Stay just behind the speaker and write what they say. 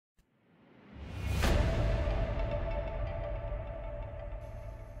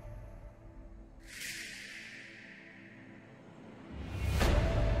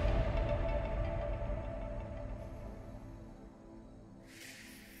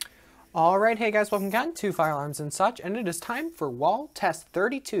Alright, hey guys, welcome again to Fire Alarms and Such, and it is time for wall test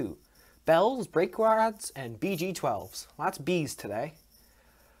 32. Bells, Breakrods, and BG-12's. Lots of B's today.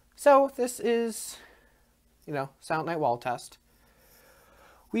 So this is, Silent Night wall test.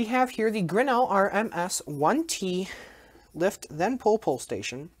 We have here the Grinnell RMS 1T lift then pull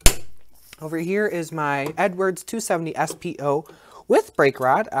station. Over here is my Edwards 270 SPO with brake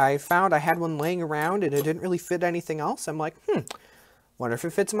rod. I found I had one laying around and it didn't really fit anything else. I'm like, wonder if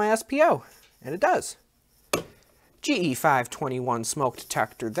it fits my SPO, and it does. GE521 smoke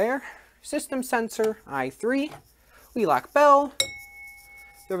detector there. System sensor I3. Wheelock bell.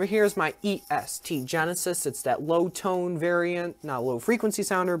 Over here is my EST Genesis. It's that low tone variant, not a low frequency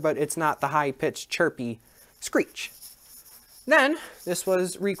sounder, but it's not the high pitched chirpy screech. Then this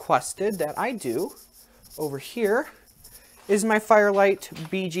was requested that I do. Over here is my Firelight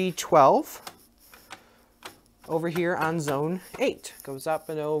BG-12. Over here on zone 8. Goes up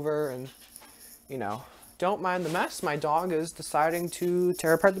and over and, don't mind the mess. My dog is deciding to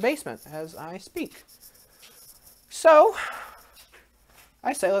tear apart the basement as I speak. So,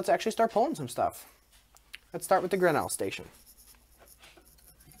 I say let's actually start pulling some stuff. Let's start with the Grinnell station.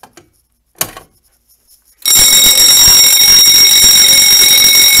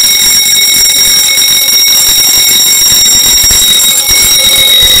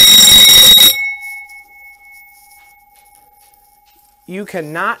 You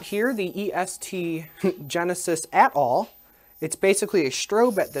cannot hear the EST Genesis at all. It's basically a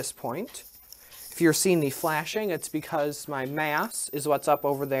strobe at this point. If you're seeing the flashing, it's because my mass is what's up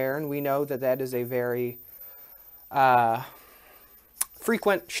over there, and we know that that is a very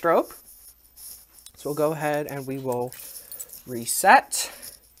frequent strobe. So we'll go ahead and we will reset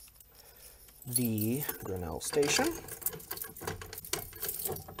the Grinnell station.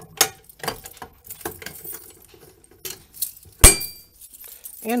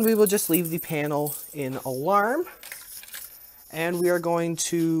 And we will just leave the panel in alarm. And we are going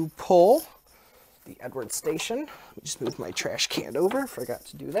to pull the Edwards station. Let me just move my trash can over. Forgot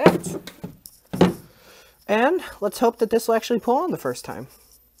to do that. And let's hope that this will actually pull on the first time.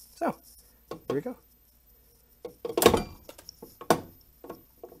 So, here we go.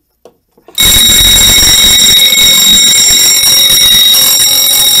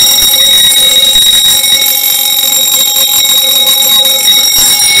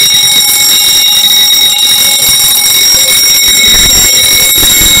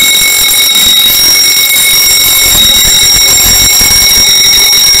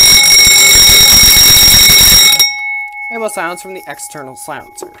 And we'll silence from the external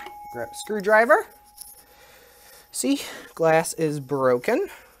silencer. Grab a screwdriver. See, glass is broken.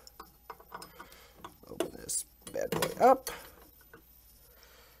 Open this bad boy up.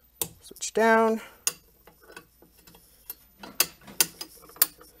 Switch down.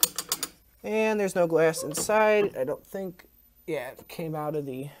 And there's no glass inside. I don't think, yeah, it came out of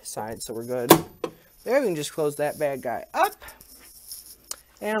the side, so we're good. There, we can just close that bad guy up.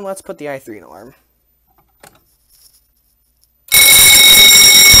 And let's put the i3 in alarm.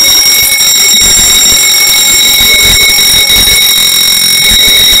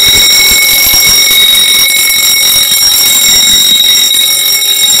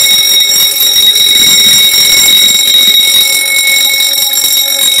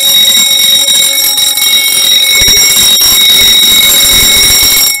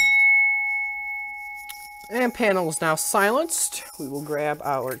 And panel is now silenced. We will grab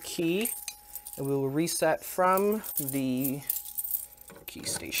our key and we will reset from the key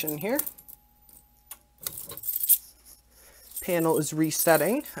station here. Panel is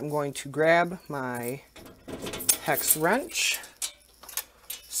resetting. I'm going to grab my hex wrench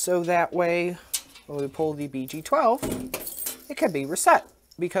so that way when we pull the BG-12, it can be reset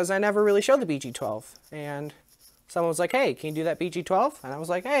because I never really showed the BG-12. And someone was like, hey, can you do that BG-12? And I was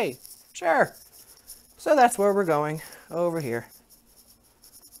like, hey, sure. So that's where we're going, over here.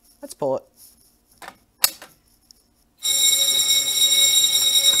 Let's pull it.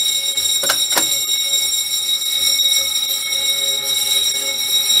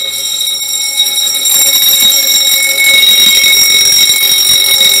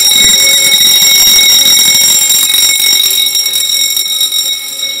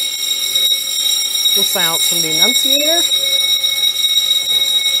 We'll silence from the annunciator.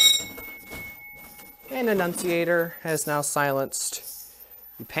 And annunciator has now silenced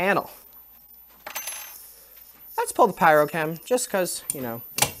the panel. Let's pull the pyrochem, just because,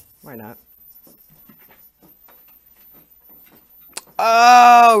 why not?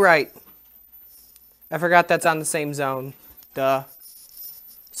 Oh, right. I forgot that's on the same zone. Duh.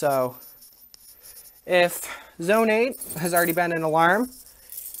 So, if Zone 8 has already been an alarm,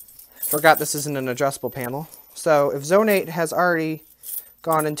 Forgot this isn't an adjustable panel. So if zone 8 has already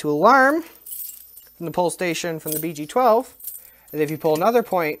gone into alarm from the pull station from the BG-12, and if you pull another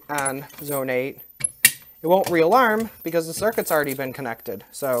point on zone 8, it won't re-alarm because the circuit's already been connected.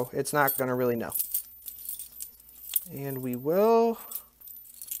 So it's not going to really know. And we will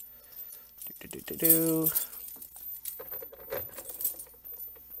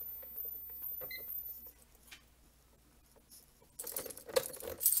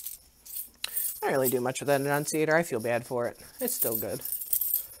I don't really do much with that annunciator. I feel bad for it. It's still good.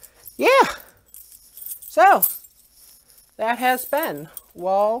 Yeah! So, that has been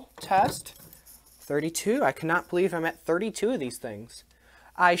wall test 32. I cannot believe I'm at 32 of these things.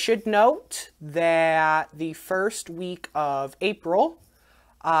 I should note that the first week of April,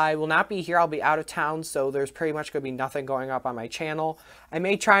 I will not be here. I'll be out of town, so there's pretty much going to be nothing going up on my channel. I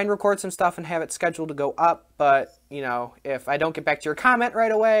may try and record some stuff and have it scheduled to go up, but, you know, if I don't get back to your comment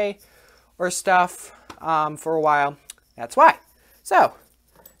right away or stuff for a while, that's why. So,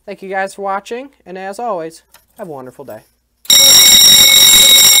 thank you guys for watching, and as always, have a wonderful day.